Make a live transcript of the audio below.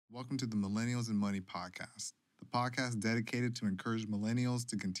Welcome to the Millennials and Money podcast, the podcast dedicated to encourage millennials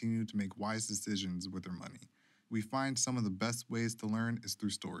to continue to make wise decisions with their money. We find some of the best ways to learn is through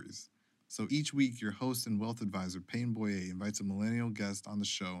stories. So each week, your host and wealth advisor, Payne Boyer, invites a millennial guest on the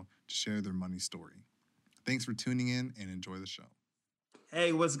show to share their money story. Thanks for tuning in and enjoy the show.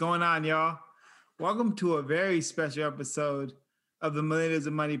 Hey, what's going on, y'all? Welcome to a very special episode of the Millennials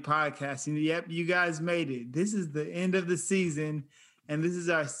and Money podcast. And yep, you guys made it. This is the end of the season, and this is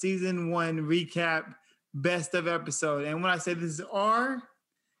our season 1 recap best of episode. And when I say this is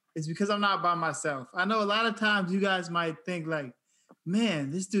it's because I'm not by myself. I know a lot of times you guys might think like,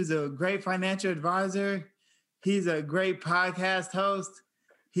 man, this dude's a great financial advisor. He's a great podcast host.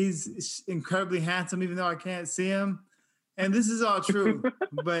 He's incredibly handsome, even though I can't see him. And this is all true,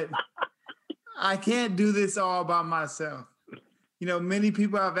 but I can't do this all by myself. You know, many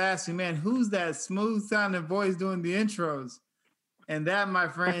people have asked me, man, who's that smooth sounding voice doing the intros? And that, my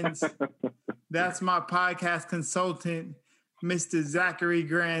friends, that's my podcast consultant, Mr. Zachary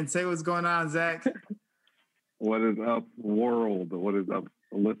Grand. Say what's going on, Zach. What is up, world? What is up,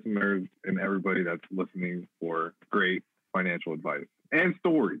 listeners and everybody that's listening for great financial advice and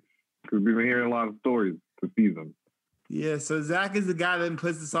stories? Because we've been hearing a lot of stories this season. Yeah, so Zach is the guy that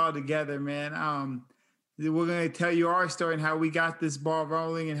puts this all together, man. We're going to tell you our story and how we got this ball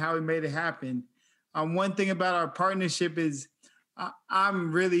rolling and how we made it happen. One thing about our partnership is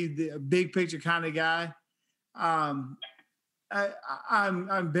I'm really the big picture kind of guy. I'm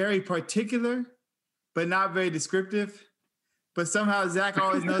very particular, but not very descriptive. But somehow Zach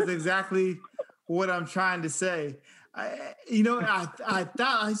always knows exactly what I'm trying to say. I used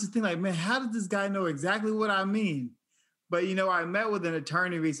to think like, man, how does this guy know exactly what I mean? But, you know, I met with an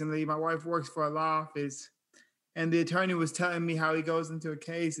attorney recently. My wife works for a law office, and the attorney was telling me how he goes into a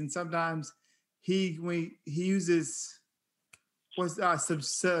case, and sometimes he uses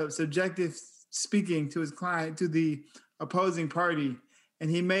subjective speaking to his client, to the opposing party, and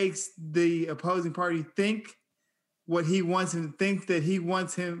he makes the opposing party think what he wants him to think, that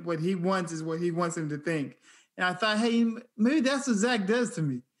what he wants is what he wants him to think. And I thought, hey, maybe that's what Zach does to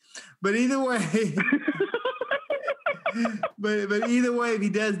me. But either way... But either way, if he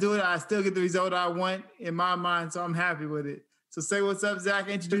does do it, I still get the result I want in my mind, so I'm happy with it. So say what's up, Zach.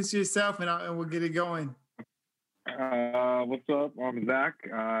 Introduce yourself, and we'll get it going. What's up? I'm Zach,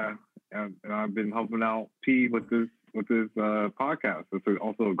 and I've been helping out P with this podcast. It's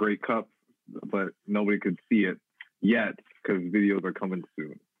also a great cup, but nobody could see it yet because videos are coming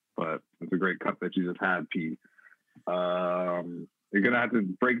soon. But it's a great cup that you just had, P. You're gonna have to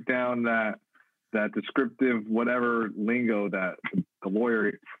break down that descriptive whatever lingo that the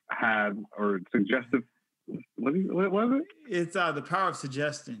lawyer had, or suggestive. What was it? It's the power of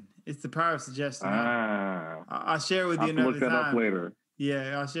suggestion. It's the power of suggestion. I'll share with you another time. Look that up later.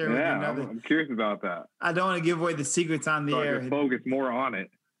 Yeah, I'll share with you another. I'm curious about that. I don't want to give away the secrets on the air. I can focus more on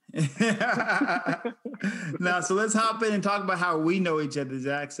it. Now, so let's hop in and talk about how we know each other,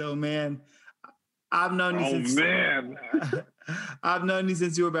 Zach. So, man, I've known you since... I've known you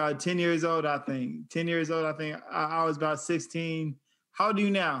since you were about 10 years old, I think. 10 years old, I think. I was about 16. How old are you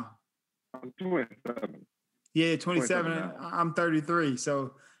now? I'm 27. Yeah, 27. I'm 33.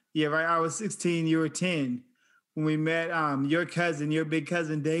 So, yeah, right. I was 16. You were 10. When we met, your big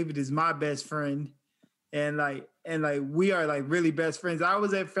cousin David is my best friend. And we are like really best friends. I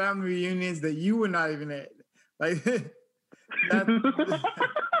was at family reunions that you were not even at. Like,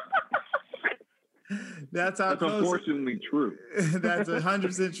 that's close. Unfortunately true. That's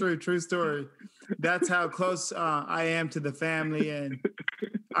 100% true. True story. That's how close I am to the family. And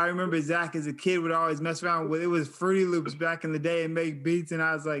I remember Zach as a kid would always mess around with, it was Fruity Loops back in the day and make beats. And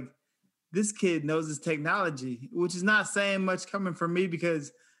I was like, this kid knows his technology, which is not saying much coming from me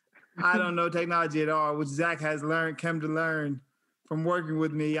because I don't know technology at all, which Zach has come to learn from working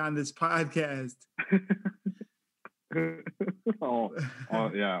with me on this podcast.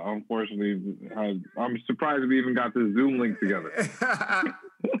 Yeah, unfortunately, I'm surprised we even got the Zoom link together.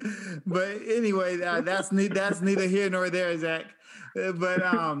 But anyway, that's neither here nor there, Zach. But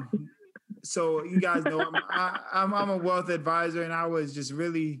so you guys know I'm a wealth advisor, and I was just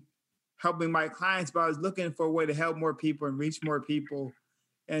really helping my clients, but I was looking for a way to help more people and reach more people.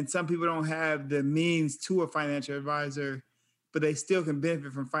 And some people don't have the means to a financial advisor, but they still can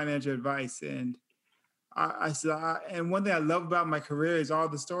benefit from financial advice. And and one thing I love about my career is all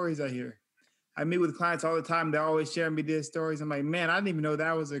the stories I hear. I meet with clients all the time. They always share me their stories. I'm like, man, I didn't even know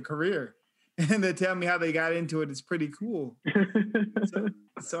that was a career. And they tell me how they got into it. It's pretty cool.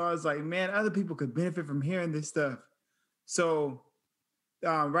 So I was like, man, other people could benefit from hearing this stuff. So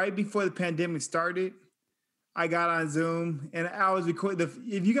right before the pandemic started, I got on Zoom and I was recording.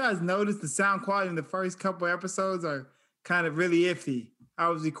 If you guys notice, the sound quality in the first couple episodes are kind of really iffy. I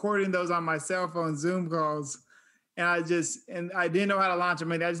was recording those on my cell phone Zoom calls, and I didn't know how to launch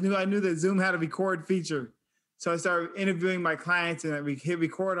them. I knew that Zoom had a record feature, so I started interviewing my clients and I hit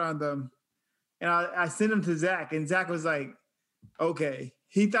record on them, and I sent them to Zach, and Zach was like, "Okay."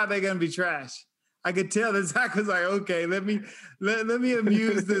 He thought they're gonna be trash. I could tell that Zach was like, "Okay, let me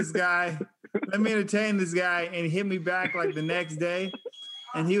amuse this guy." Let me entertain this guy, and he hit me back like the next day.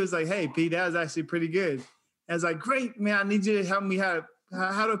 And he was like, "Hey, Pete, that was actually pretty good." And I was like, "Great, man, I need you to help me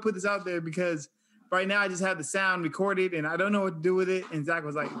how do I put this out there? Because right now I just have the sound recorded and I don't know what to do with it." And Zach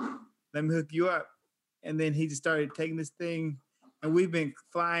was like, "Let me hook you up." And then he just started taking this thing, and we've been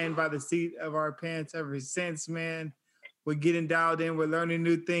flying by the seat of our pants ever since, man. We're getting dialed in. We're learning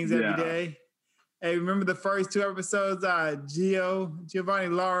new things every day. Hey, remember the first 2 episodes? Giovanni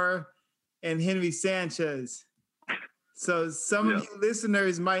Laura, and Henry Sanchez. So some of you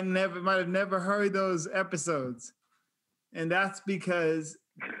listeners might have never heard those episodes. And that's because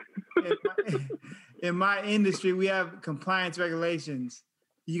in my industry, we have compliance regulations.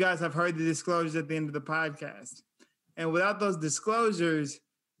 You guys have heard the disclosures at the end of the podcast. And without those disclosures,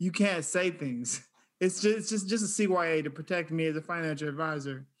 you can't say things. It's just a CYA to protect me as a financial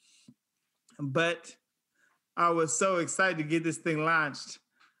advisor. But I was so excited to get this thing launched.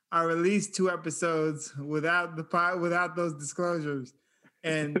 I released 2 episodes without those disclosures.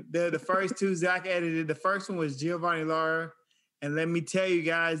 And the first 2 Zach edited. The first one was Giovanni Laura. And let me tell you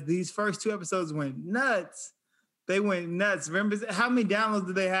guys, these first 2 episodes went nuts. They went nuts. Remember, how many downloads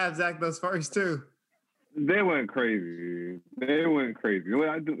did they have, Zach, those first 2? They went crazy.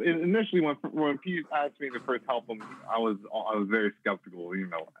 Initially, when Pete asked me to first help him, I was very skeptical. You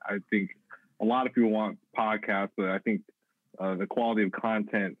know, I think a lot of people want podcasts, but I think the quality of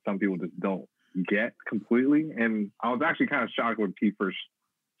content some people just don't get completely. And I was actually kind of shocked when Pete first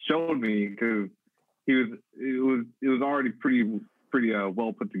showed me, because it was already pretty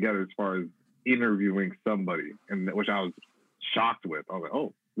well put together as far as interviewing somebody, and which I was shocked with. I was like,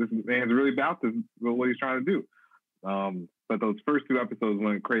 oh, this man's really about this, what he's trying to do. But those first 2 episodes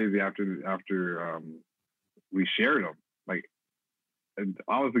went crazy after we shared them. Like,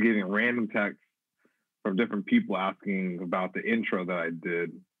 I was getting random texts from different people asking about the intro that I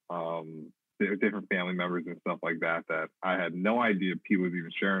did, different family members and stuff like that I had no idea Pete was even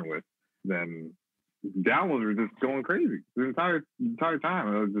sharing with. Then downloads were just going crazy the entire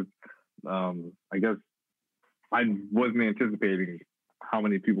time. It was just, I guess I wasn't anticipating how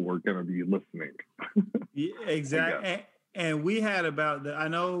many people were going to be listening. Yeah, exactly. And we had I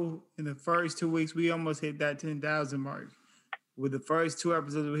know in the first 2 weeks, we almost hit that 10,000 mark. With the first 2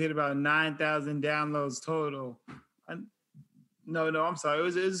 episodes, we hit about 9,000 downloads total. No, I'm sorry. It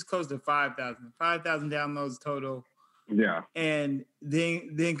was close to 5,000. 5,000 downloads total. Yeah. And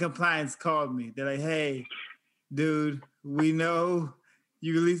then compliance called me. They're like, "Hey, dude, we know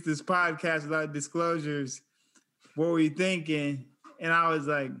you released this podcast without disclosures. What were you thinking?" And I was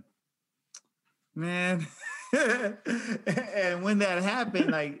like, "Man." And when that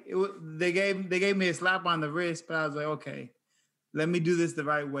happened, like they gave me a slap on the wrist, but I was like, "Okay, let me do this the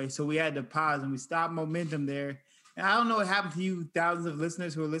right way." So we had to pause and we stopped momentum there. And I don't know what happened to you, thousands of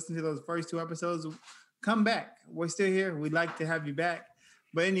listeners who are listening to those first 2 episodes. Come back. We're still here. We'd like to have you back.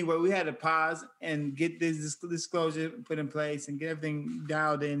 But anyway, we had to pause and get this disclosure put in place and get everything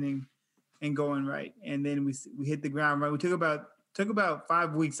dialed in and going right. And then we hit the ground right. We took about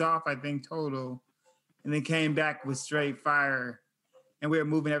 5 weeks off, I think, total, and then came back with straight fire. And we were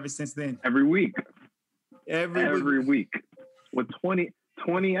moving ever since then. Every week. Every week. With 20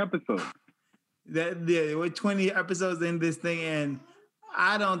 episodes. We're 20 episodes in this thing, and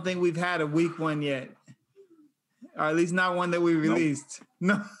I don't think we've had a week one yet. Or at least not one that we released.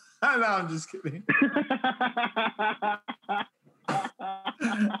 Nope. No, I'm just kidding.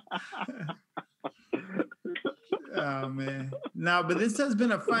 Oh, man. No, but this has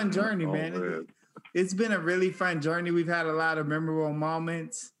been a fun journey, man. It's been a really fun journey. We've had a lot of memorable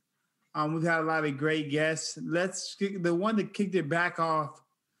moments. We've had a lot of great guests. The one that kicked it back off.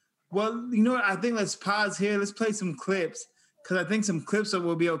 Well, you know what? I think let's pause here. Let's play some clips, because I think some clips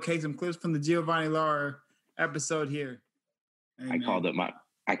will be okay. Some clips from the Giovanni Laura episode here. Amen. I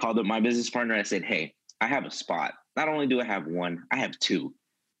called up my business partner. I said, "Hey, I have a spot. Not only do I have one, I have 2.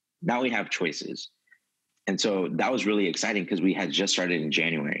 Now we have choices." And so that was really exciting because we had just started in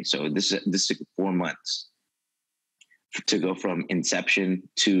January. So this took 4 months to go from inception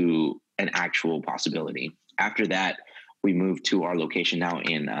to an actual possibility. After that, we moved to our location now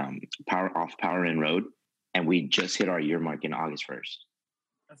in Power Inn Road, and we just hit our year mark in August 1st.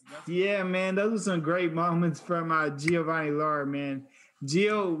 Yeah, man, those are some great moments from Giovanni Lara, man.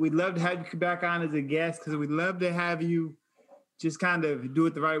 Gio, we'd love to have you back on as a guest because we'd love to have you just kind of do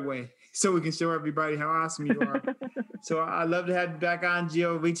it the right way so we can show everybody how awesome you are. So I'd love to have you back on,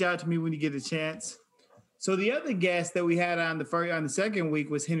 Gio. Reach out to me when you get a chance. So the other guest that we had on the second week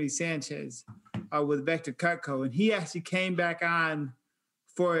was Henry Sanchez with Vector Cutco, and he actually came back on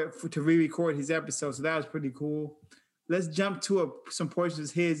to re-record his episode. So that was pretty cool. Let's jump to some portions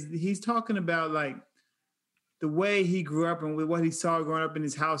of his. He's talking about like the way he grew up and with what he saw growing up in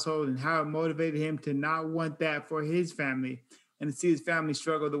his household and how it motivated him to not want that for his family and to see his family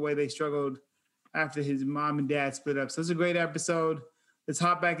struggle the way they struggled after his mom and dad split up. So it's a great episode. Let's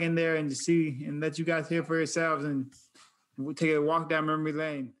hop back in there and just see and let you guys hear for yourselves, and we'll take a walk down memory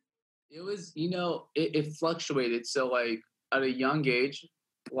lane. It was, it fluctuated. So like at a young age,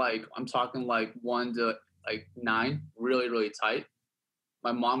 like I'm talking like 1 to like 9, really, really tight.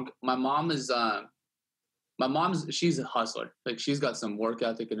 My mom is she's a hustler. Like she's got some work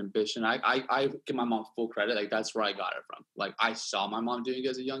ethic and ambition. I give my mom full credit. Like that's where I got it from. Like I saw my mom doing it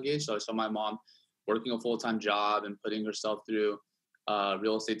as a young age. So I saw my mom working a full-time job and putting herself through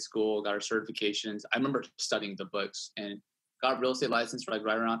real estate school, got her certifications. I remember studying the books and got a real estate license like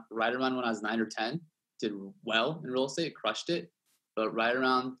right around when I was 9 or 10. Did well in real estate, crushed it. But right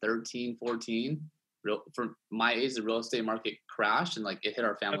around 13, 14, for my age, the real estate market crashed and like it hit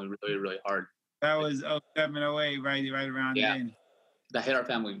our family really, really hard. That was 07, 08, right around then. That hit our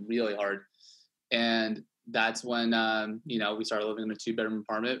family really hard. And that's when, we started living in a 2-bedroom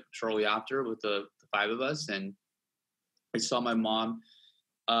apartment shortly after with the 5 of us. And I saw my mom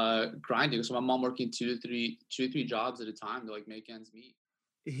grinding. So my mom working two to three jobs at a time to like make ends meet.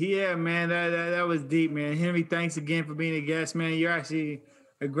 Yeah, man, that was deep, man. Henry, thanks again for being a guest, man. You're actually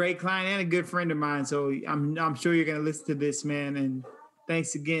a great client and a good friend of mine. So I'm sure you're gonna listen to this, man. And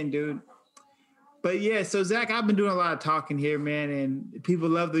thanks again, dude. But yeah, so Zach, I've been doing a lot of talking here, man, and people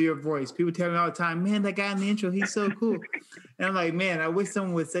love your voice. People tell me all the time, man, that guy in the intro, he's so cool. And I'm like, man, I wish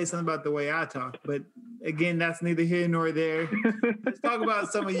someone would say something about the way I talk. But again, that's neither here nor there. Let's talk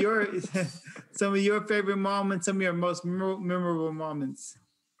about some of your favorite moments, some of your most memorable moments.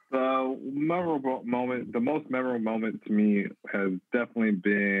 The most memorable moment to me has definitely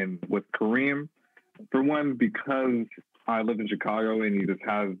been with Kareem. For one, because I live in Chicago and he just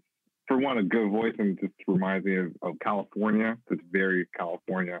has, for one, a good voice and just reminds me of California. It's very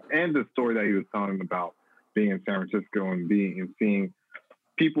California. And the story that he was telling about being in San Francisco and seeing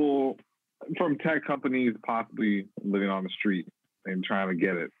people from tech companies possibly living on the street and trying to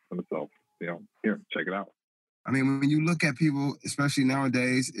get it themselves. Here, check it out. I mean, when you look at people, especially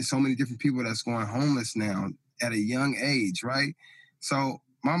nowadays, it's so many different people that's going homeless now at a young age, right? So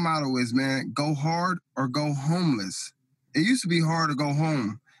my motto is, man, go hard or go homeless. It used to be hard to go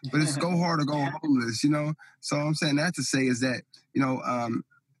home, but it's go hard or go homeless, So I'm saying that to say is that,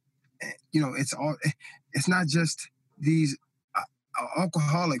 it's not just these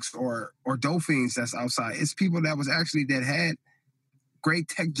alcoholics or dope fiends that's outside. It's people that had great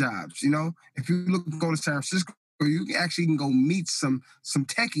tech jobs, If you go to San Francisco, you actually can go meet some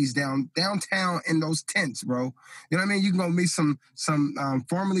techies downtown in those tents, bro. You know what I mean? You can go meet some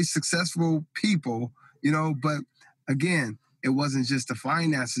formerly successful people, But again, it wasn't just the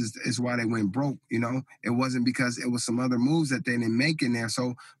finances is why they went broke, It wasn't because it was some other moves that they didn't make in there.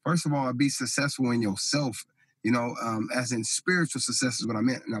 So first of all, be successful in yourself. As in spiritual success is what I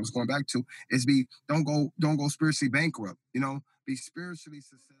meant, and I was going back to is don't go spiritually bankrupt. Be spiritually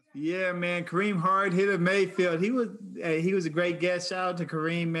successful. Yeah, man. Kareem Hard hitter Mayfield. He was a great guest. Shout out to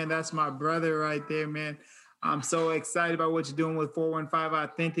Kareem, man. That's my brother right there, man. I'm so excited about what you're doing with 415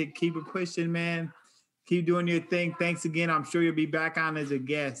 Authentic. Keep it pushing, man. Keep doing your thing. Thanks again. I'm sure you'll be back on as a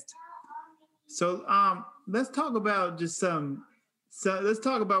guest. So let's talk about let's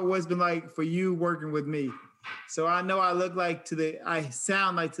talk about what's been like for you working with me. So I know I sound like to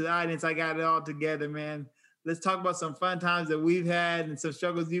the audience, I got it all together, man. Let's talk about some fun times that we've had and some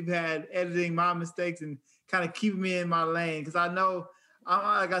struggles you've had editing my mistakes and kind of keeping me in my lane. Because I know,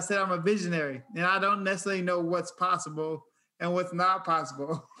 like I said, I'm a visionary and I don't necessarily know what's possible and what's not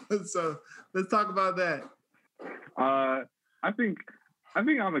possible. So let's talk about that. I think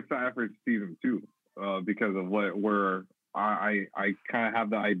I'm excited for season 2 because of where I kind of have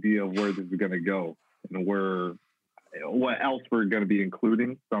the idea of where this is going to go and what else we're going to be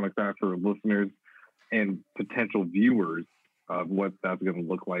including. So I'm excited for listeners and potential viewers of what that's going to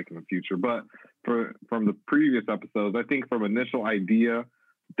look like in the future. But from the previous episodes, I think from initial idea,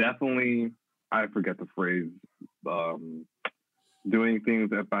 definitely, I forget the phrase, doing things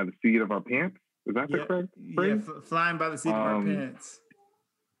by the seat of our pants. Is that the correct phrase? Yeah, flying by the seat of our pants.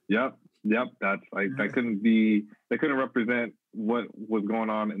 Yep. That's like that couldn't represent what was going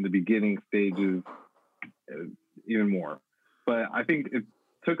on in the beginning stages even more. But I think it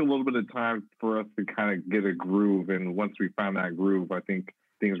took a little bit of time for us to kind of get a groove, and once we found that groove, I think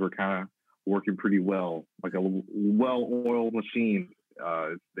things were kind of working pretty well, like a well-oiled machine.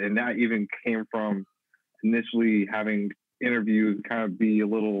 And that even came from initially having interviews kind of be a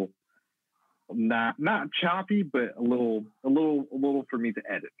little not choppy, but a little for me to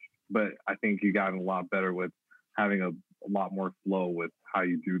edit. But I think you gotten a lot better with having a lot more flow with how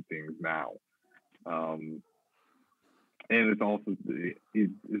you do things now. And it's also,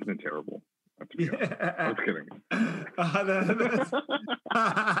 it's been terrible. I was kidding.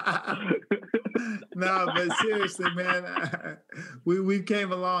 No, but seriously, man, we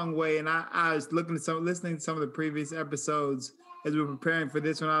came a long way. And I was listening to some of the previous episodes as we were preparing for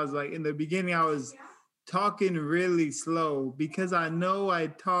this one. I was like, in the beginning, I was talking really slow because I know I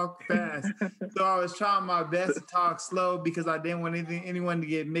talk fast. So I was trying my best to talk slow because I didn't want anyone to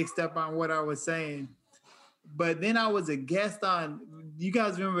get mixed up on what I was saying. But then I was a guest on, you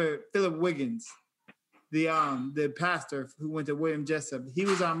guys remember Philip Wiggins, the pastor who went to William Jessup. He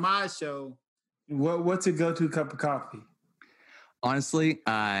was on my show. What's a go-to cup of coffee? Honestly,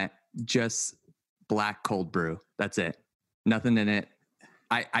 just black cold brew. That's it. Nothing in it.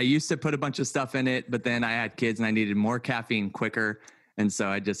 I used to put a bunch of stuff in it, but then I had kids and I needed more caffeine quicker. And so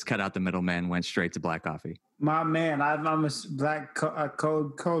I just cut out the middleman, went straight to black coffee. My man, I'm a black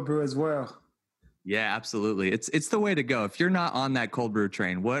cold brew as well. Yeah, absolutely. It's the way to go. If you're not on that cold brew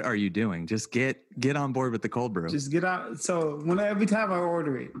train, what are you doing? Just get on board with the cold brew. Just get out. So every time I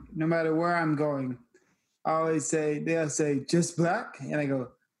order it, no matter where I'm going, I always they'll say just black, and I go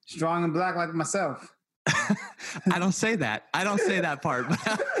strong and black like myself. I don't say that. I don't say that part, but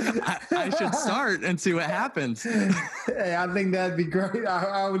I should start and see what happens. Hey, I think that'd be great.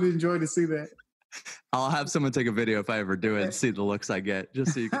 I would enjoy to see that. I'll have someone take a video if I ever do it and see the looks I get,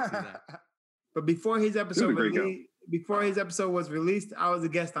 just so you can see that. But before his episode was released, I was a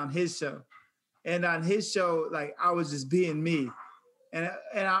guest on his show, and on his show, like I was just being me, and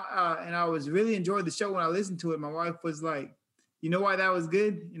I was really enjoying the show when I listened to it. My wife was like, "You know why that was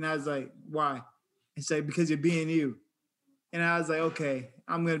good?" And I was like, "Why?" And she's like, "Because you're being you." And I was like, "Okay,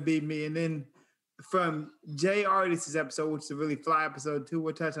 I'm gonna be me." And then from Jay Artist's episode, which is a really fly episode too,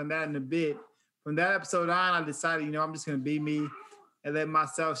 we'll touch on that in a bit. From that episode on, I decided, I'm just gonna be me and let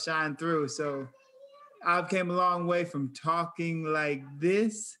myself shine through. So I've came a long way from talking like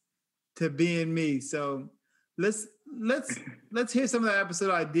this to being me. So let's hear some of that episode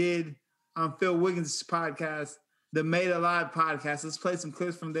I did on Phil Wiggins' podcast, the Made Alive podcast. Let's play some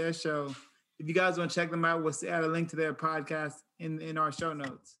clips from their show. If you guys want to check them out, we'll add a link to their podcast in our show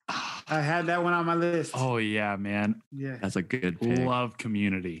notes. I had that one on my list. Oh yeah, man. Yeah. That's a good pick. Love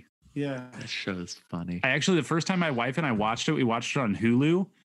Community. Yeah. That show is funny. I actually, the first time my wife and I watched it, we watched it on Hulu,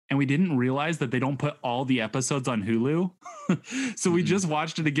 and we didn't realize that they don't put all the episodes on Hulu. So we just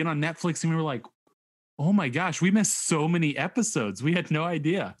watched it again on Netflix, and we were like, oh my gosh, we missed so many episodes. We had no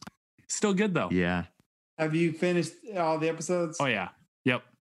idea. Still good though. Yeah. Have you finished all the episodes? Oh yeah. Yep.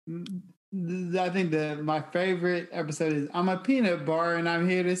 I think my favorite episode is I'm a peanut bar and I'm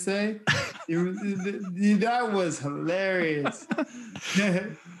here to say that was hilarious.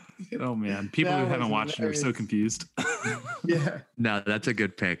 Oh man, people who haven't watched it are so confused. Yeah. No, that's a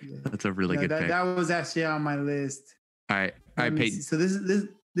good pick. That's a really good pick. That was actually on my list. All right, Peyton. So this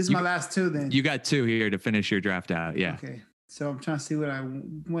is my last two then. You got two here to finish your draft out. Yeah. Okay. So I'm trying to see what I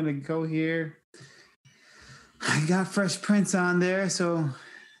want to go here. I got Fresh Prince on there, so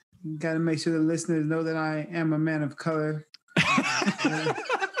got to make sure the listeners know that I am a man of color.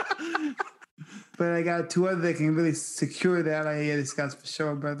 But I got two other that can really secure that. This guy's for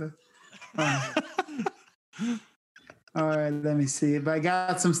sure, brother. All right, let me see. But I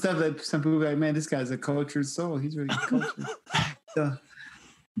got some stuff that some people are like, man, this guy's a cultured soul. He's really cultured. So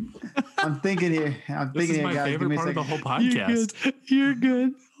I'm thinking here. This is my favorite part of the whole podcast. You're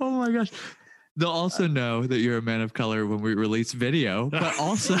good. Oh my gosh. They'll also know that you're a man of color when we release video, but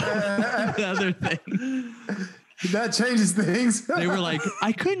also the other thing. That changes things. They were like,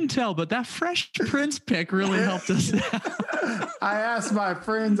 I couldn't tell, but that Fresh Prince pick really helped us out. I asked my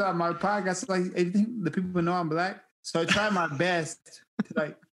friends on my podcast, like, hey, you think the people know I'm black? So I try my best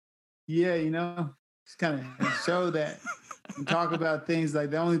to just kind of show that and talk about things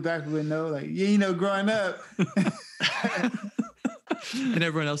like the only black people know, like, growing up. And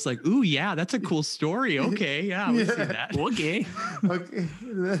everyone else like, ooh, yeah, that's a cool story. Okay, yeah, we see that. Okay.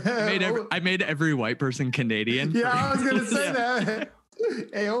 I made every white person Canadian. Yeah, I was gonna say that.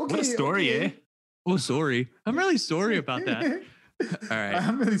 Hey, okay. What a story, eh? Oh, sorry. I'm really sorry about that. All right.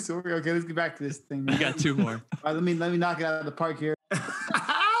 I'm really sorry. Okay, let's get back to this thing. Man. You got two more. All right, let me knock it out of the park here.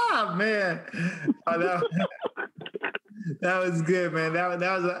 Man, that was good, man.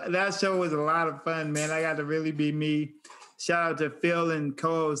 That show was a lot of fun, man. I got to really be me. Shout out to Phil and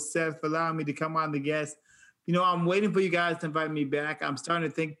co-host Seth for allowing me to come on the guest. You know, I'm waiting for you guys to invite me back. I'm starting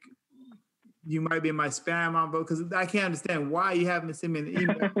to think you might be in my spam envelope because I can't understand why you haven't sent me an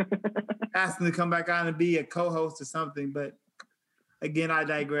email asking to come back on and be a co-host or something. But again, I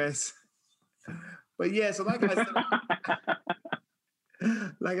digress. But yeah, so like I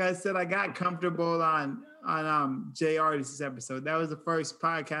said, I got comfortable on Jay Artis' episode. That was the first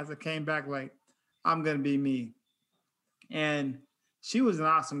podcast I came back like, I'm gonna be me. And she was an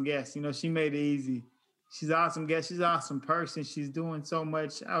awesome guest. You know, she made it easy. She's an awesome guest. She's an awesome person. She's doing so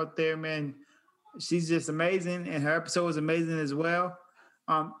much out there, man. She's just amazing, and her episode was amazing as well.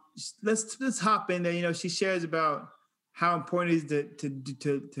 Let's hop in there. You know, she shares about how important it is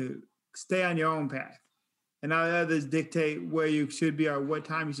to stay on your own path, and not let others dictate where you should be or what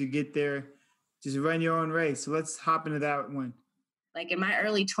time you should get there. Just run your own race. So let's hop into that one. Like in my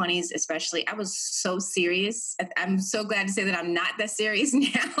early 20s, especially, I was so serious. I'm so glad to say that I'm not that serious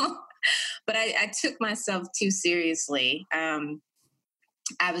now, but I took myself too seriously.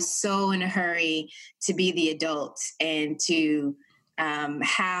 I was so in a hurry to be the adult and to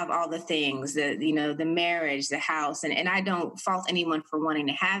have all the things, the marriage, the house. And I don't fault anyone for wanting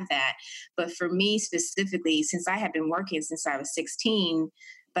to have that. But for me specifically, since I had been working since I was 16,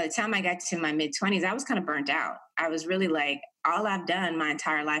 by the time I got to my mid-20s, I was kind of burnt out. I was really like, all I've done my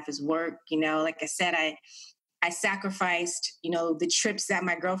entire life is work. You know, like I said, I sacrificed, you know, the trips that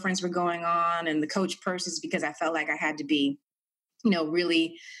my girlfriends were going on and the coach purses because I felt like I had to be, you know,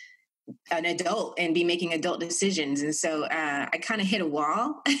 really an adult and be making adult decisions. And so I kind of hit a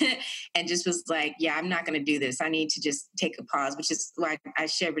wall and just was like, yeah, I'm not going to do this. I need to just take a pause, which is why I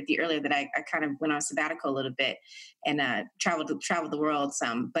shared with you earlier that I kind of went on sabbatical a little bit and traveled the world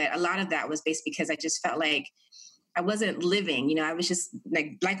some. But a lot of that was based because I just felt like I wasn't living, you know, I was just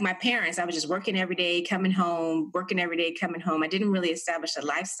like my parents, I was just working every day, coming home, working every day, coming home. I didn't really establish a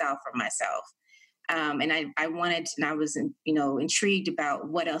lifestyle for myself. And I wanted, and I was, you know, intrigued about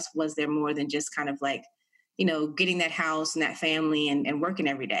what else was there more than just kind of like, you know, getting that house and that family and working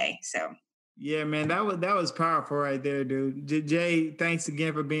every day. So. Yeah, man, that was powerful right there, dude. Jay, thanks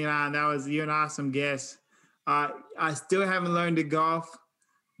again for being on. You're an awesome guest. I still haven't learned to golf,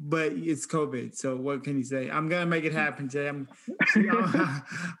 but it's COVID. So what can you say? I'm going to make it happen, Jay. I'm going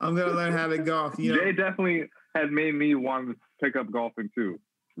to learn how to golf. You know? Jay definitely had made me want to pick up golfing too.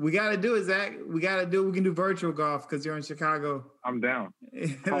 We got to do it, Zach. We can do virtual golf because you're in Chicago. I'm down.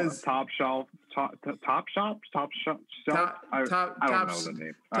 Top Shop. I don't know the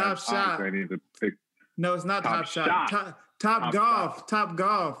name. Top Shop. I need to pick. No, it's not Top Shop. Top Golf. Top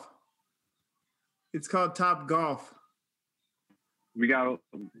Golf. It's called Top Golf. We got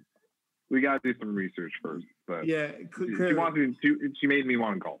to do some research first, but yeah, she made me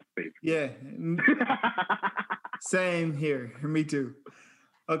want to golf, basically. Yeah, same here. Me too.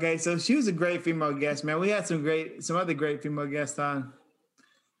 Okay, so she was a great female guest, man. We had some other great female guests on.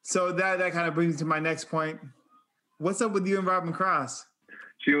 So that kind of brings me to my next point. What's up with you and Robin Cross?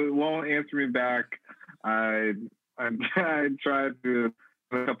 She won't answer me back. I tried to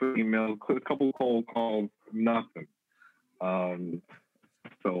a couple of emails, a couple cold calls, nothing.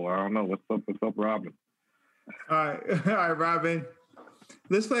 So I don't know what's up, Robin. All right, Robin.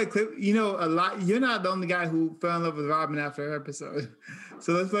 Let's play a clip. You know, you're not the only guy who fell in love with Robin after her episode.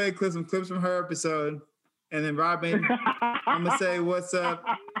 So let's play some clips from her episode, and then Robin, I'm gonna say what's up.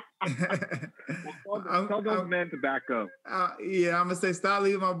 Tell those men to back up. Yeah, I'm gonna say stop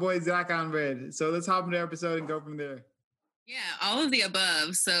leaving my boy Zach on red. So let's hop into the episode and go from there. Yeah, all of the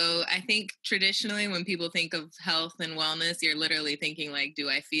above. So I think traditionally when people think of health and wellness, you're literally thinking like, do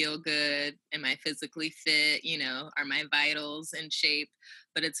I feel good? Am I physically fit? You know, are my vitals in shape?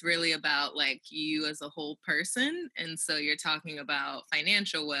 But it's really about like you as a whole person. And so you're talking about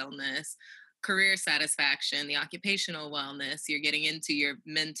financial wellness, career satisfaction, the occupational wellness, you're getting into your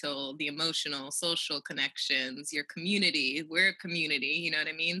mental, the emotional, social connections, your community. We're a community, you know what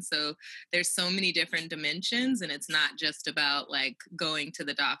I mean? So there's so many different dimensions, and it's not just about like going to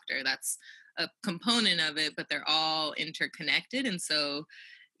the doctor. That's a component of it, but they're all interconnected. And so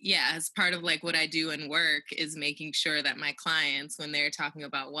yeah, as part of like what I do in work is making sure that my clients, when they're talking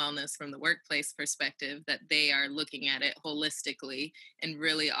about wellness from the workplace perspective, that they are looking at it holistically and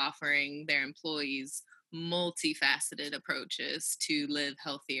really offering their employees multifaceted approaches to live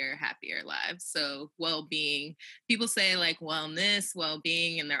healthier, happier lives. So well-being, people say like wellness,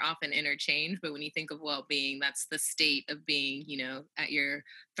 well-being, and they're often interchanged. But when you think of well-being, that's the state of being, you know, at your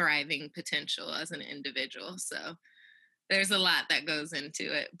thriving potential as an individual. So there's a lot that goes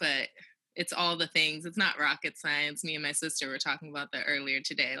into it, but it's all the things. It's not rocket science. Me and my sister were talking about that earlier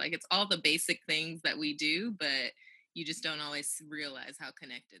today. Like, it's all the basic things that we do, but you just don't always realize how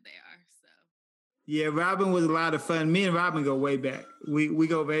connected they are. So Yeah, Robin was a lot of fun. Me and Robin go way back. We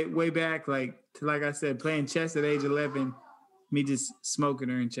go way back, like I said, playing chess at age 11, me just smoking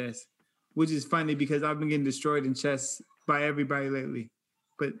her in chess, which is funny because I've been getting destroyed in chess by everybody lately.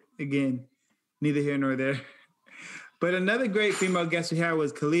 But again, neither here nor there. But another great female guest we had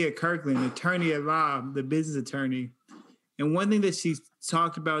was Kalia Kirkland, attorney at law, the business attorney. And one thing that she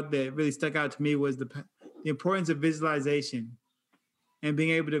talked about that really stuck out to me was the importance of visualization and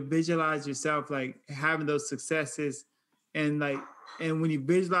being able to visualize yourself, like having those successes. And when you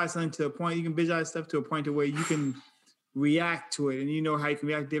visualize something to a point, you can visualize stuff to a point to where you can react to it and you know how you can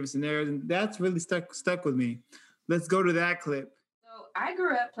react to different scenarios. And that's really stuck with me. Let's go to that clip. So I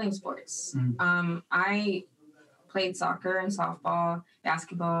grew up playing sports. I played soccer and softball,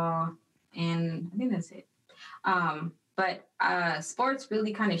 basketball, and I think that's it. But sports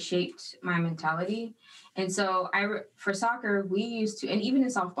really kind of shaped my mentality. And so for soccer, we used to, and even in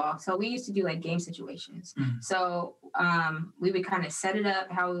softball, so we used to do like game situations. So we would kind of set it up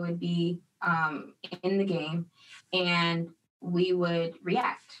how we would be in the game, and we would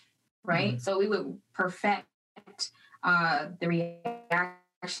react, right? So we would perfect the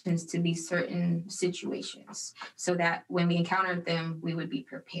reactions to these certain situations so that when we encountered them, we would be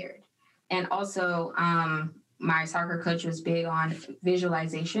prepared. And also, my soccer coach was big on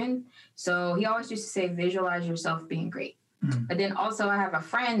visualization. So he always used to say, visualize yourself being great. But then also I have a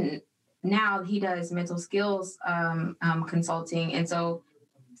friend now, he does mental skills consulting. And so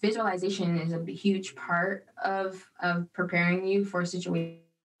visualization is a huge part of preparing you for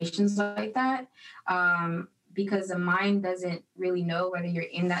situations like that. Because the mind doesn't really know whether you're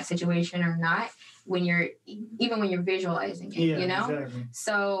in that situation or not when you're visualizing it, you know? Exactly.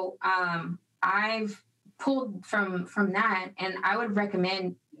 So I've pulled from that, and I would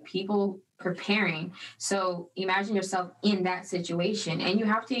recommend people preparing. So imagine yourself in that situation, and you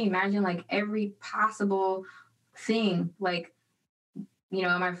have to imagine like every possible thing. Like, you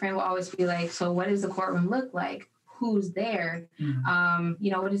know, my friend will always be like, so what does the courtroom look like? Who's there?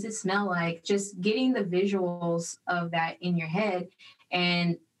 You know, what does it smell like? Just getting the visuals of that in your head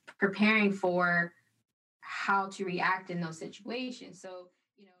and preparing for how to react in those situations. So,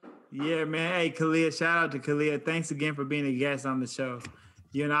 you know. Yeah, man. Hey, Kalia, shout out to Kalia. Thanks again for being a guest on the show.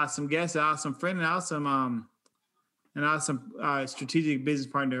 You're an awesome guest, an awesome friend, and an awesome strategic business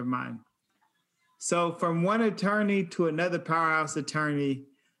partner of mine. So from one attorney to another powerhouse attorney,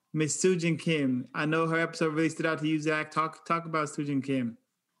 Miss Soojin Kim. I know her episode really stood out to you, Zach. Talk about Soojin Kim.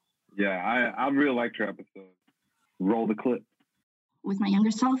 Yeah, I really liked her episode. Roll the clip. With my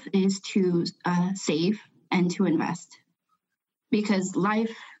younger self is to save and to invest, because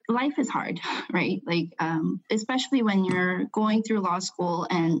life is hard, right? Like, especially when you're going through law school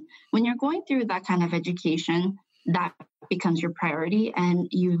and when you're going through that kind of education, that becomes your priority and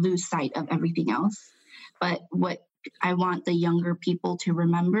you lose sight of everything else. But what I want the younger people to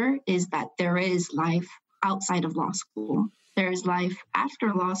remember is that there is life outside of law school. There is life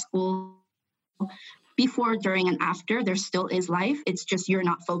after law school. Before, during, and after, there still is life. It's just you're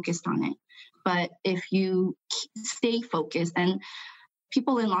not focused on it. But if you stay focused, and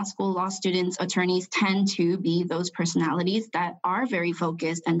people in law school, law students, attorneys tend to be those personalities that are very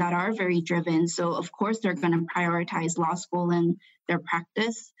focused and that are very driven. So of course they're going to prioritize law school and their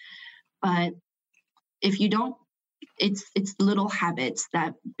practice. But if you don't, it's little habits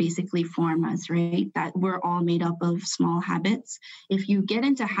that basically form us, right? That we're all made up of small habits. If you get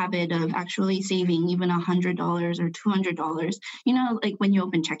into habit of actually saving even $100 or $200, you know, like when you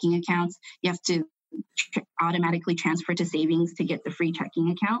open checking accounts, you have to automatically transfer to savings to get the free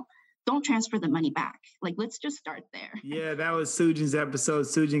checking account. Don't transfer the money back. Like, let's just start there. Yeah, that was Soojin's episode.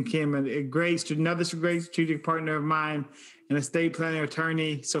 Soojin Kim, another great strategic partner of mine, an estate planning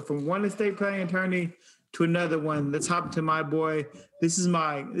attorney. So from one estate planning attorney to another one, let's hop to my boy. This is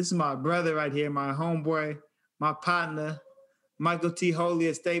my brother right here, my homeboy, my partner, Michael T. Holy,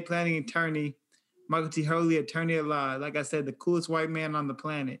 estate planning attorney. Michael T. Holy, attorney at law. Like I said, the coolest white man on the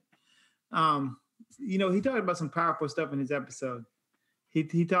planet. You know, he talked about some powerful stuff in his episode.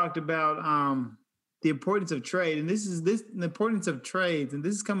 He talked about the importance of trade, and the importance of trades, and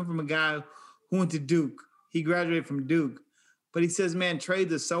this is coming from a guy who went to Duke. He graduated from Duke, but he says, man,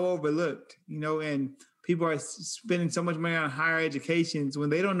 trades are so overlooked, you know, and people are spending so much money on higher educations when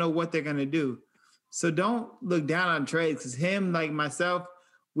they don't know what they're going to do. So don't look down on trades, because him, like myself,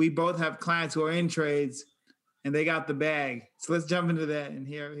 we both have clients who are in trades and they got the bag. So let's jump into that and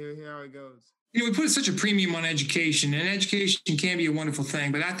hear how it goes. You know, we put such a premium on education, and education can be a wonderful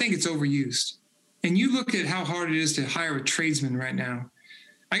thing, but I think it's overused. And you look at how hard it is to hire a tradesman right now.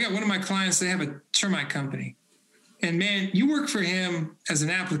 I got one of my clients, they have a termite company. And man, you work for him as an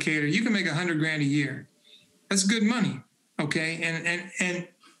applicator, you can make $100,000 a year. That's good money. Okay.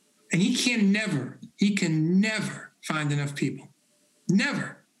 And he can never find enough people.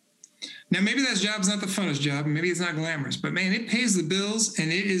 Never. Now, maybe that job's not the funnest job, and maybe it's not glamorous, but man, it pays the bills,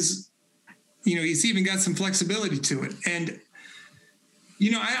 and it is, you know, it's even got some flexibility to it. And,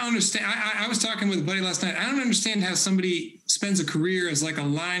 you know, I understand. I was talking with a buddy last night. I don't understand how somebody spends a career as like a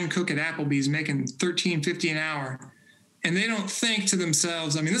line cook at Applebee's making $13.50 an hour, and they don't think to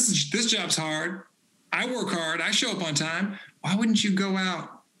themselves, I mean, this job's hard. I work hard. I show up on time. Why wouldn't you go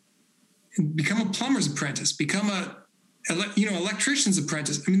out and become a plumber's apprentice, become electrician's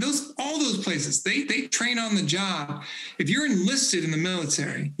apprentice? I mean, all those places, they train on the job. If you're enlisted in the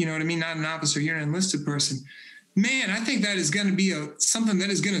military, you know what I mean? Not an officer, you're an enlisted person. Man, I think that is going to be something that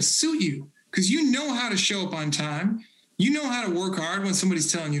is going to suit you, because you know how to show up on time. You know how to work hard when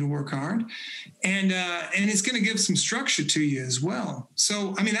somebody's telling you to work hard, and it's going to give some structure to you as well.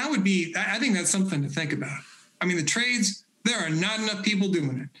 So, I mean, I think that's something to think about. I mean, the trades, there are not enough people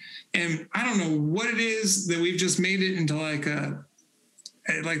doing it. And I don't know what it is that we've just made it into like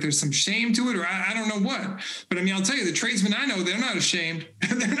there's some shame to it, or I don't know what. But I mean, I'll tell you, the tradesmen I know, they're not ashamed.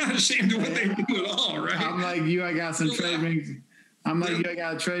 They're not ashamed of what they do at all, right? I'm like you, I got some tradesmen. I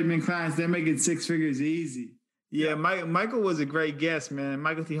got tradesmen clients. They're making six figures easy. Yeah, Michael was a great guest, man.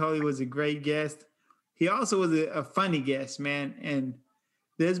 Michael T. Holy was a great guest. He also was a funny guest, man. And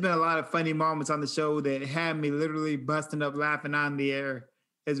there's been a lot of funny moments on the show that had me literally busting up laughing on the air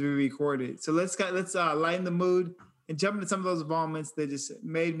as we recorded. So let's lighten the mood and jump into some of those moments that just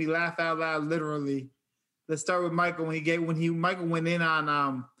made me laugh out loud, literally. Let's start with Michael Michael went in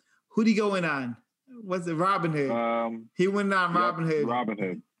on who'd he go in on? What's it? Robinhood. He went on Robinhood.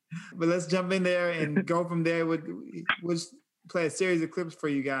 Robinhood. But let's jump in there and go from there. We'll play a series of clips for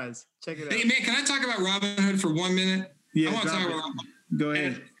you guys. Check it out. Hey man, can I talk about Robinhood for 1 minute? Yeah, I want to talk about Robinhood. Go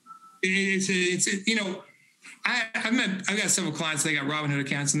ahead. It's you know, I've got several clients, they got Robinhood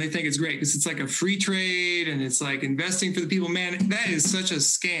accounts, and they think it's great because it's like a free trade and it's like investing for the people. Man, that is such a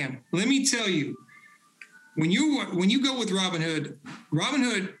scam. Let me tell you, when you go with Robinhood,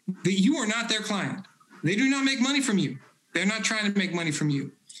 you are not their client. They do not make money from you. They're not trying to make money from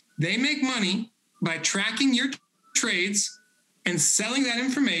you. They make money by tracking your trades and selling that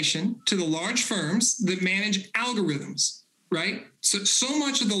information to the large firms that manage algorithms, right? So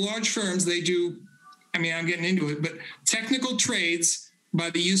much of the large firms, they do, I mean, I'm getting into it, but technical trades by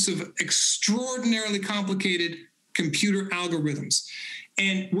the use of extraordinarily complicated computer algorithms.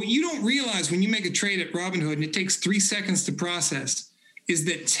 And what you don't realize when you make a trade at Robinhood, and it takes 3 seconds to process, is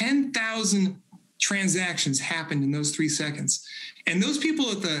that 10,000 transactions happened in those 3 seconds. And those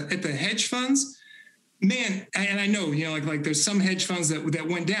people at the hedge funds, man, and I know, you know, like there's some hedge funds that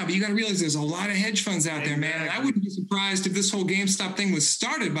went down, but you got to realize there's a lot of hedge funds out there, man. And I wouldn't be surprised if this whole GameStop thing was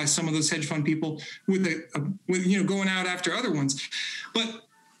started by some of those hedge fund people with you know, going out after other ones. But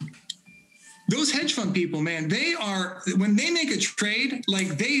those hedge fund people, man, when they make a trade,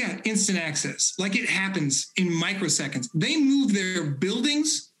 like they have instant access, like it happens in microseconds. They move their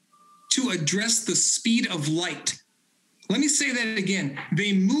buildings to address the speed of light. Let me say that again.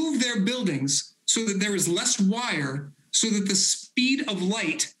 They move their buildings so that there is less wire, so that the speed of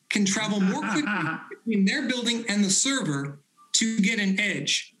light can travel more quickly between their building and the server to get an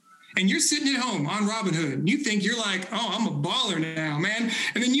edge. And you're sitting at home on Robinhood, and you think you're like, oh, I'm a baller now, man.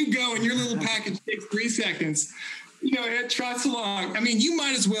 And then you go and your little package takes 3 seconds. You know, it trots along. I mean, you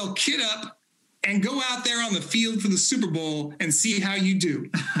might as well kid up and go out there on the field for the Super Bowl and see how you do.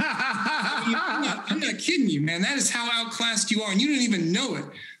 I'm not kidding you, man. That is how outclassed you are, and you don't even know it.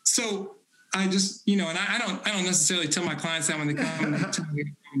 So I just, you know, and I don't necessarily tell my clients that when they come.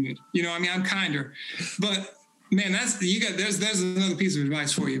 You know, I mean, I'm kinder, but man, there's another piece of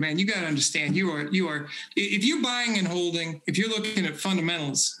advice for you, man. You got to understand you are, if you're buying and holding, if you're looking at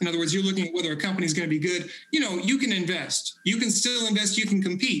fundamentals, in other words, you're looking at whether a company is going to be good, you know, you can invest, you can still invest, you can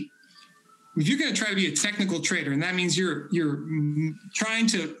compete. If you're going to try to be a technical trader, and that means you're trying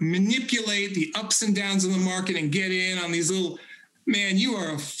to manipulate the ups and downs of the market and get in on these little, man, you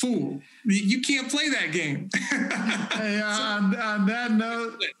are a fool. You can't play that game. Hey, on that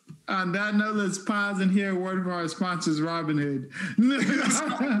note, On that note, let's pause and hear a word from our sponsors, Robinhood.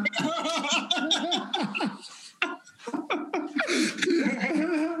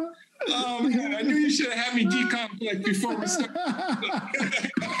 Oh man, I knew you should have had me decomplex before we started.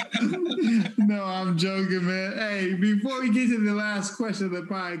 No, I'm joking, man. Hey, before we get to the last question of the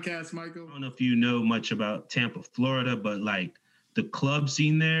podcast, Michael. I don't know if you know much about Tampa, Florida, but like the club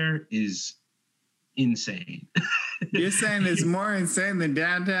scene there is insane. You're saying it's more insane than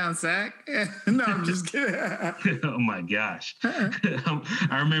downtown Sac? No, I'm just kidding. Oh my gosh. I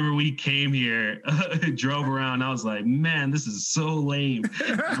remember we came here, drove around. I was like, man, this is so lame. hey,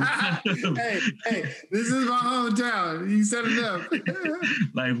 this is my hometown. You set it up.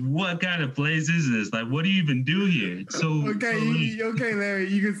 Like, what kind of place is this? Like, what do you even do here? It's so okay, okay, Larry,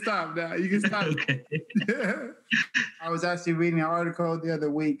 you can stop now. You can stop. Okay. I was actually reading an article the other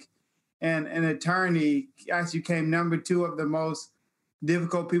week, and an attorney actually came number 2 of the most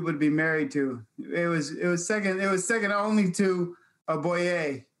difficult people to be married to. It was second only to a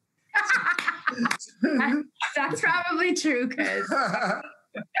Boyer. That's probably true, cause.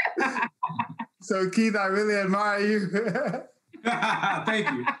 So Keith, I really admire you. Thank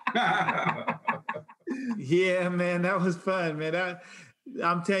you. Yeah, man, that was fun, man.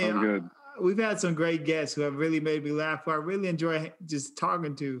 I'm telling you, we've had some great guests who have really made me laugh, who I really enjoy just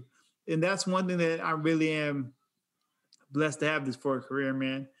talking to. And that's one thing that I really am blessed to have this for a career,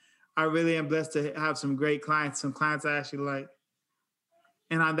 man. I really am blessed to have some great clients, some clients I actually like.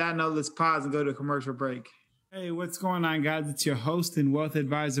 And on that note, let's pause and go to a commercial break. Hey, what's going on, guys? It's your host and wealth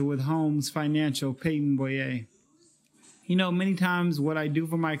advisor with Holmes Financial, Peyton Boyer. You know, many times what I do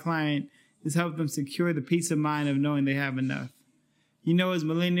for my client is help them secure the peace of mind of knowing they have enough. You know, as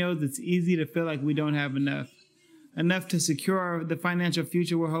millennials, it's easy to feel like we don't have enough to secure the financial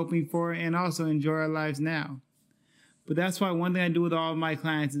future we're hoping for and also enjoy our lives now. But that's why one thing I do with all of my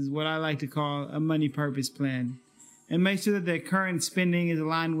clients is what I like to call a money purpose plan, and make sure that their current spending is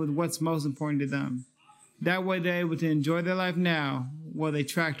aligned with what's most important to them. That way they're able to enjoy their life now while they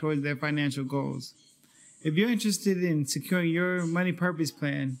track towards their financial goals. If you're interested in securing your money purpose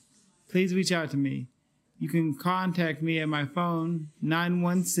plan, please reach out to me. You can contact me at my phone,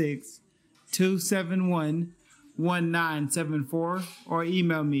 916-271-1974, or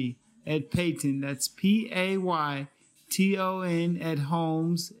email me at Peyton, that's Payton, at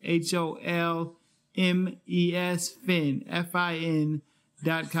Holmes, HOLMES,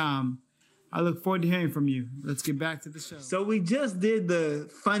 FIN.com. I look forward to hearing from you. Let's get back to the show. So we just did the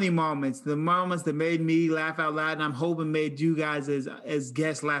funny moments, the moments that made me laugh out loud, and I'm hoping made you guys as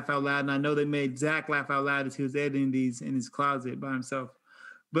guests laugh out loud. And I know they made Zach laugh out loud as he was editing these in his closet by himself.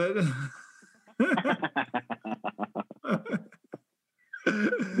 But it's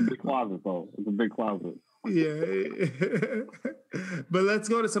a big closet, though. It's a big closet. Yeah. But let's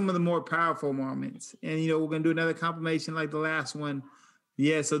go to some of the more powerful moments. And, you know, we're going to do another confirmation like the last one.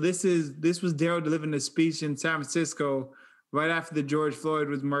 Yeah, so this was Daryl delivering a speech in San Francisco right after the George Floyd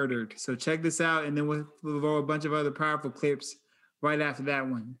was murdered. So check this out, and then we'll roll a bunch of other powerful clips right after that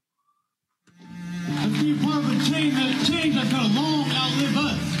one. Let's be part of a change that's going to long outlive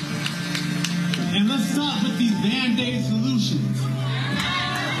us. And let's stop with these Band-Aid solutions.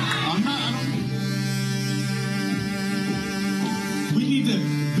 We need to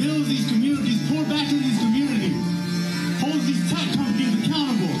build these communities, pour back into these communities, hold these tech companies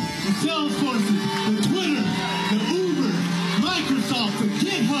accountable, the Salesforce, the Twitter, the Uber, Microsoft, the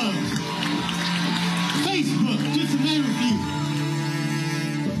GitHub, Facebook, just to name a few.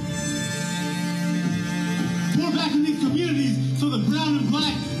 Pour back in these communities so the brown and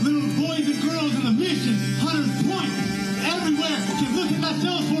black little boys and girls in the Mission, Hunters Point, everywhere can look at that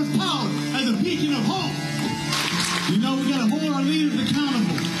Salesforce power as a beacon of hope. You know, we got to hold our leaders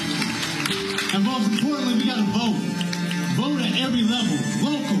accountable. And most importantly, we got to vote. Vote at every level,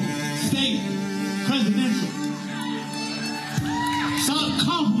 local, state, presidential. Stop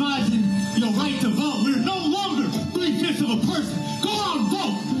compromising your right to vote. We're no longer 3/5 of a person. Go out and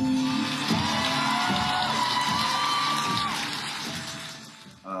vote.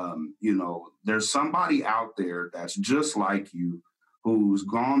 You know, there's somebody out there that's just like you, who's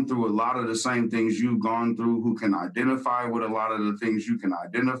gone through a lot of the same things you've gone through, who can identify with a lot of the things you can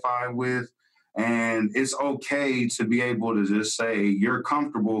identify with. And it's okay to be able to just say you're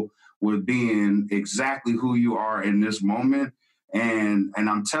comfortable with being exactly who you are in this moment. And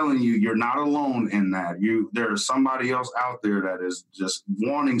I'm telling you, you're not alone in that. There's somebody else out there that is just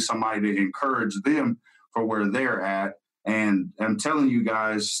wanting somebody to encourage them for where they're at. And I'm telling you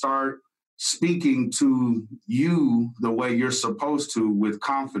guys, start speaking to you the way you're supposed to, with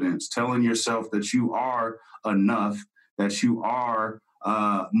confidence, telling yourself that you are enough, that you are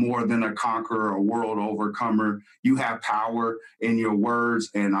more than a conqueror, a world overcomer. You have power in your words.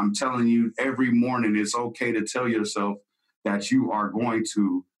 And I'm telling you, every morning it's okay to tell yourself that you are going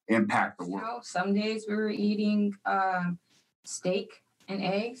to impact the world. You know, some days we were eating steak and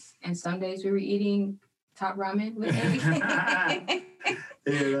eggs, and some days we were eating top ramen with eggs.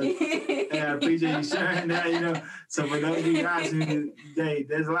 I appreciate you sharing that. You know, so for those of you guys who,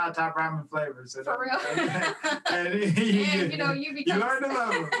 there's a lot of top ramen flavors. So For real. and you know, you become learn to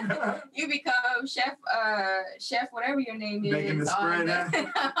love them. you become chef, whatever your name is, Making the spread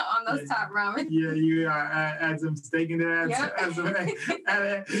on those top ramen. Yeah, you add some steak in there.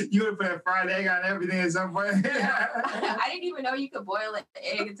 Yep. You would put a fried egg on everything at some point. I didn't even know you could boil an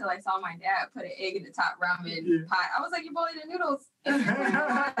egg until I saw my dad put an egg in the top ramen pot. I was like, you're boiling the noodles.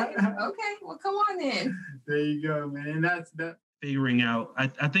 Okay, well, come on then. There you go, man. And that's that. Figuring out,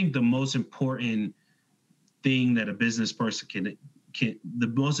 I think the most important thing that a business person can the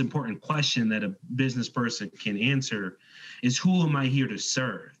most important question that a business person can answer is, who am I here to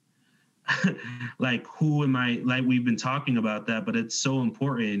serve? Like, who am I? Like, we've been talking about that, but it's so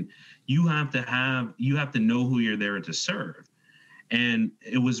important. You have to know who you're there to serve. And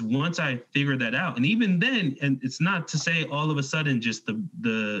it was once I figured that out, and even then, and it's not to say all of a sudden just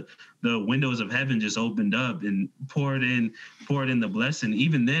the windows of heaven just opened up and poured in the blessing.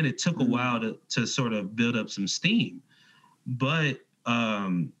 Even then, it took a while to sort of build up some steam, but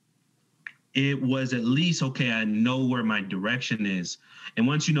it was at least, okay, I know where my direction is. And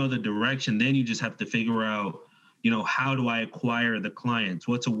once you know the direction, then you just have to figure out, you know, how do I acquire the clients?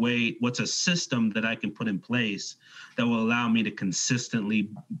 What's a system that I can put in place that will allow me to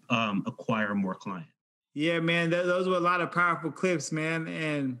consistently acquire more clients? Yeah, man, those were a lot of powerful clips, man.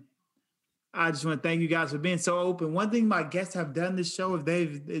 And I just want to thank you guys for being so open. One thing my guests have done this show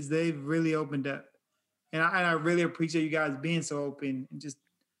is they've really opened up. And I really appreciate you guys being so open and just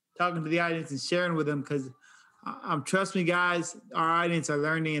talking to the audience and sharing with them, because trust me, guys, our audience are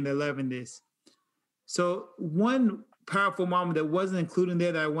learning and they're loving this. So one powerful moment that wasn't included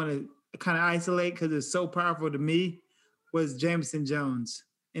there that I want to kind of isolate because it's so powerful to me was Jameson Jones.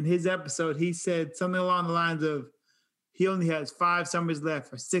 In his episode, he said something along the lines of he only has 5 summers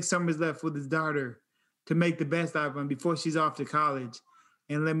left or 6 summers left with his daughter to make the best out of them before she's off to college.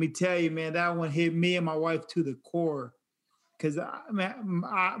 And let me tell you, man, that one hit me and my wife to the core, because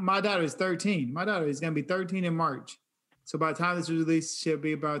my daughter is 13. My daughter is going to be 13 in March. So by the time this is released, she'll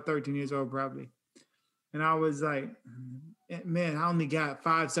be about 13 years old probably. And I was like, man, I only got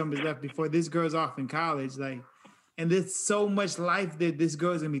 5 summers left before this girl's off in college. Like, and there's so much life that this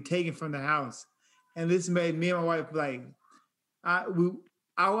girl's gonna be taken from the house. And this made me and my wife like, I'm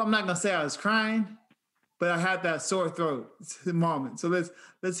not gonna say I was crying, but I had that sore throat moment. So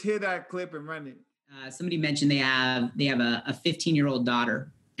let's hear that clip and run it. Somebody mentioned they have a 15-year-old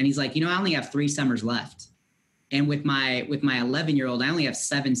daughter, and he's like, you know, I only have 3 summers left, and with my 11-year-old, I only have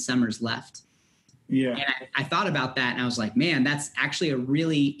 7 summers left. Yeah. And I thought about that, and I was like, man, that's actually a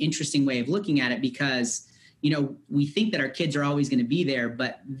really interesting way of looking at it, because, you know, we think that our kids are always going to be there,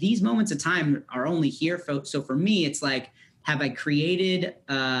 but these moments of time are only here. So for me, it's like, have I created,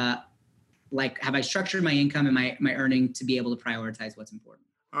 have I structured my income and my earning to be able to prioritize what's important?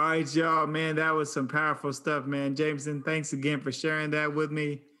 All right, y'all, man, that was some powerful stuff, man. Jameson, thanks again for sharing that with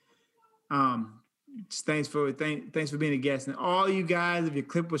me. Just thanks for being a guest. And all you guys, if your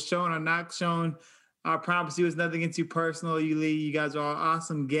clip was shown or not shown, I promise you it's nothing against you personal. You guys are all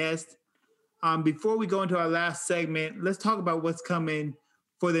awesome guests. Before we go into our last segment, let's talk about what's coming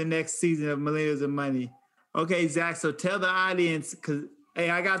for the next season of Millennials and Money. Okay, Zach, so tell the audience, because, hey,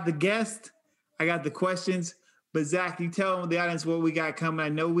 I got the guest, I got the questions, but Zach, you tell the audience what we got coming. I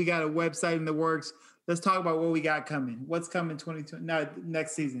know we got a website in the works. Let's talk about what we got coming. What's coming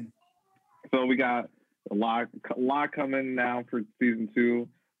next season? So we got a lot coming now for season 2.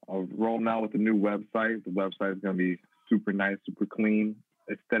 Rolling out with the new website. The website is going to be super nice, super clean,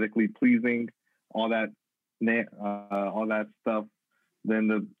 aesthetically pleasing, all that stuff. Then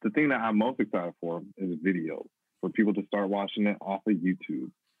the thing that I'm most excited for is video, for people to start watching it off of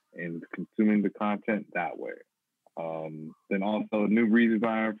YouTube and consuming the content that way. Then also a new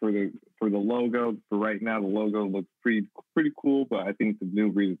redesign for the logo. For right now, the logo looks pretty cool, but I think the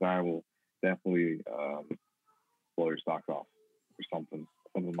new redesign will definitely blow your socks off or something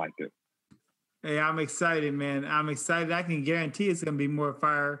like it. Hey, I'm excited, man. I'm excited. I can guarantee it's going to be more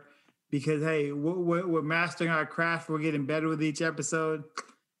fire because, hey, we're mastering our craft. We're getting better with each episode,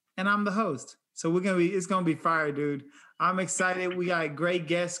 and I'm the host. So it's going to be fire, dude. I'm excited. We got great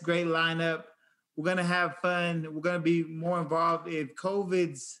guests, great lineup. We're going to have fun. We're going to be more involved. If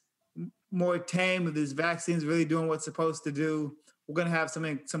COVID's more tame, if this vaccine's really doing what's supposed to do, We're going to have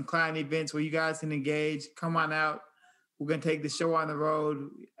some client events where you guys can engage. Come on out. We're going to take the show on the road.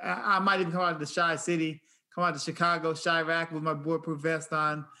 I might even come out to the Chi City, come out to Chicago, Chirac with my bulletproof vest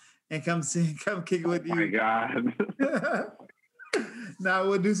on, and come kick it with you. Oh my God. Now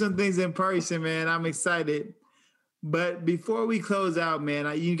we'll do some things in person, man. I'm excited. But before we close out,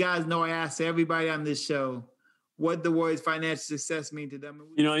 man, you guys know I ask everybody on this show what the words financial success mean to them.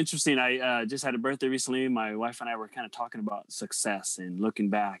 You know, interesting. I just had a birthday recently. My wife and I were kind of talking about success and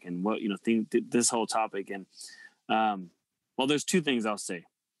looking back and what, this whole topic. And, well, there's two things I'll say.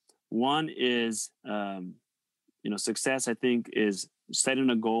 One is, success, I think, is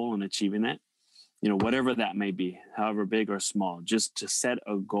setting a goal and achieving that, whatever that may be, however big or small, just to set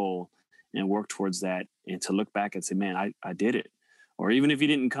a goal and work towards that and to look back and say, man, I did it. Or even if you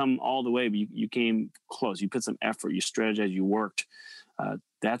didn't come all the way, but you came close, you put some effort, you strategized, you worked.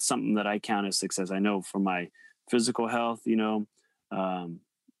 That's something that I count as success. I know for my physical health, I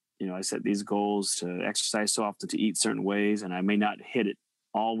set these goals to exercise so often, to eat certain ways, and I may not hit it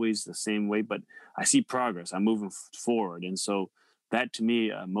always the same way, but I see progress. I'm moving forward. And so that to me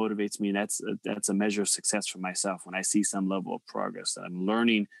motivates me. That's a measure of success for myself when I see some level of progress. I'm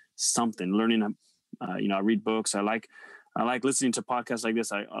learning something, I read books. I like listening to podcasts like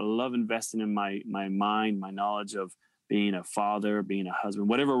this. I love investing in my mind, my knowledge of being a father, being a husband,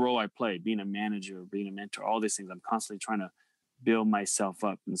 whatever role I play, being a manager, being a mentor, all these things. I'm constantly trying to build myself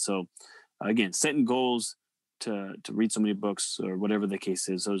up. And so, again, setting goals to read so many books or whatever the case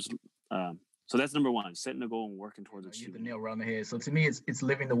is. So that's number one, setting a goal and working towards achieving. You hit the nail right on the head. So to me, it's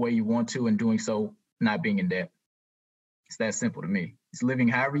living the way you want to and doing so, not being in debt. It's that simple to me. It's living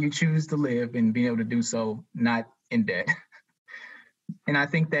however you choose to live and being able to do so, not in debt. And I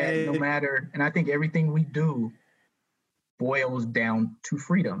think that I think everything we do boils down to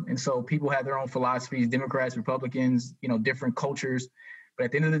freedom. And so people have their own philosophies, Democrats, Republicans, different cultures. But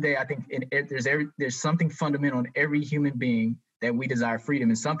at the end of the day, I think there's something fundamental in every human being that we desire freedom.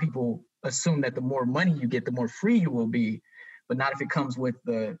 And some people assume that the more money you get, the more free you will be, but not if it comes with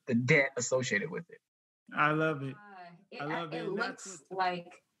the debt associated with it. I love it. I love it. It looks like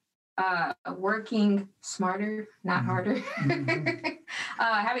working smarter, not harder.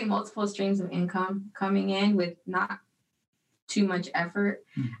 Having multiple streams of income coming in with not too much effort,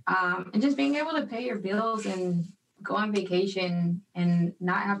 and just being able to pay your bills and go on vacation and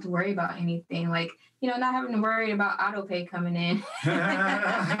not have to worry about anything. Like, not having to worry about auto pay coming in.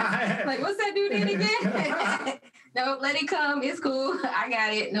 Like, what's that due date again? No, let it come. It's cool. I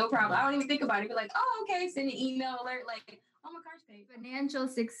got it. No problem. I don't even think about it. Be like, oh, okay. Send an email alert. Like, oh, my car's paid. Financial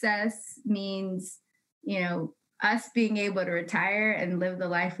success means, us being able to retire and live the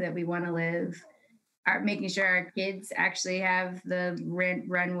life that we want to live. Making sure our kids actually have the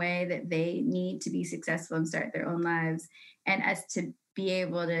runway that they need to be successful and start their own lives, and us to be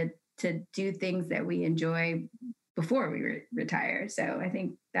able to do things that we enjoy before we retire. So I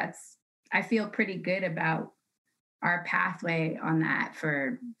think I feel pretty good about our pathway on that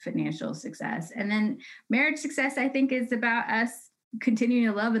for financial success. And then marriage success, I think, is about us continuing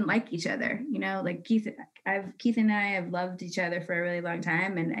to love and like each other. Like Keith and I have loved each other for a really long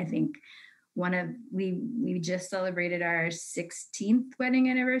time. And I think we just celebrated our 16th wedding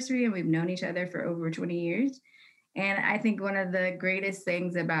anniversary, and we've known each other for over 20 years. And I think one of the greatest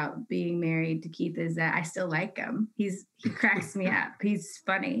things about being married to Keith is that I still like him. He cracks me up. He's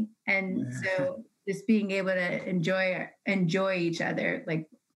funny. And so just being able to enjoy each other, like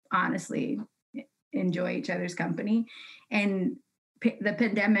honestly enjoy each other's company. And the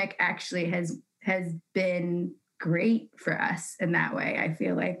pandemic actually has been great for us in that way. I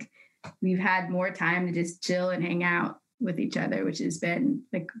feel like we've had more time to just chill and hang out with each other, which has been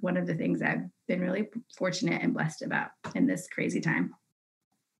like one of the things I've been really fortunate and blessed about in this crazy time.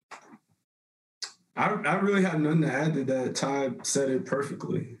 I really have nothing to add to that. Ty said it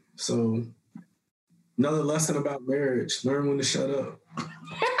perfectly. So another lesson about marriage: learn when to shut up.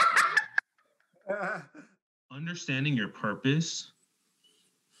 Understanding your purpose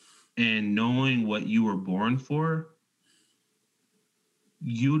and knowing what you were born for,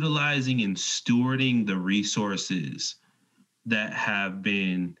 utilizing and stewarding the resources that have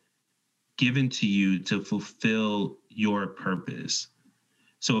been given to you to fulfill your purpose.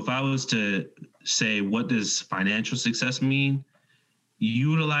 So if I was to say, what does financial success mean?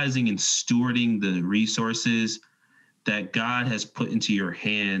 Utilizing and stewarding the resources that God has put into your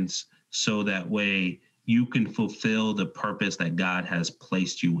hands so that way you can fulfill the purpose that God has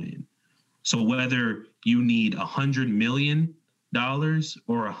placed you in. So whether you need $100 million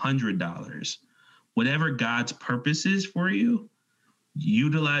or $100, whatever God's purpose is for you,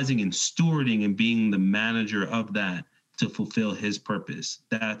 utilizing and stewarding and being the manager of that to fulfill his purpose.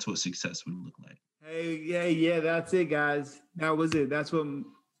 That's what success would look like. Hey, yeah, that's it, guys. That was it. That's what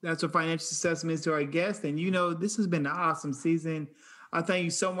financial success means to our guests. And this has been an awesome season. I thank you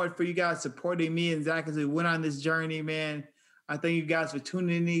so much for you guys supporting me and Zach as we went on this journey, man. I thank you guys for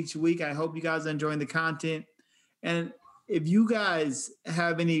tuning in each week. I hope you guys are enjoying the content. And if you guys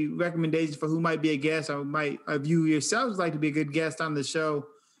have any recommendations for who might be a guest, or if you yourselves like to be a good guest on the show,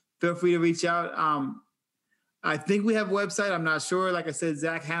 feel free to reach out. I think we have a website. I'm not sure. Like I said,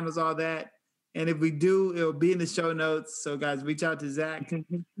 Zach handles all that. And if we do, it'll be in the show notes. So guys, reach out to Zach.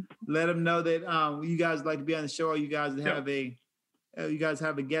 Let him know that you guys would like to be on the show, or you guys have a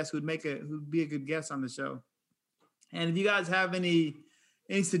guest who'd be a good guest on the show. And if you guys have any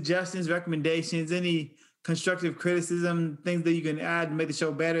suggestions, recommendations, any constructive criticism, things that you can add to make the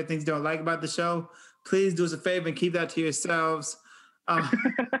show better, things you don't like about the show, please do us a favor and keep that to yourselves.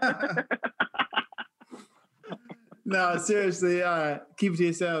 No, seriously, keep it to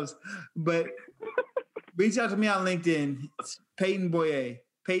yourselves. But reach out to me on LinkedIn. It's Peyton Boyer.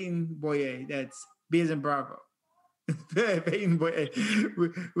 That's B as in Bravo. Peyton Boyer.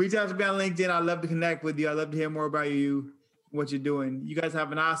 Reach out to me on LinkedIn. I'd love to connect with you. I'd love to hear more about you, what you're doing. You guys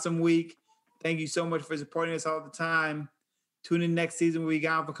have an awesome week. Thank you so much for supporting us all the time. Tune in next season. We'll be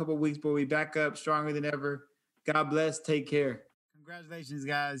gone for a couple of weeks, but we'll be back up stronger than ever. God bless. Take care. Congratulations,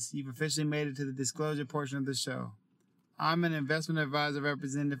 guys. You've officially made it to the disclosure portion of the show. I'm an investment advisor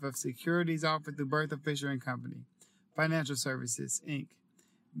representative of securities offered through Bertha Fisher & Company, Financial Services, Inc.,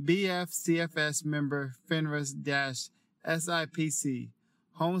 BFCFS member FINRA-SIPC.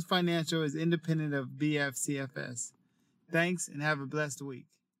 Holmes Financial is independent of BFCFS. Thanks and have a blessed week.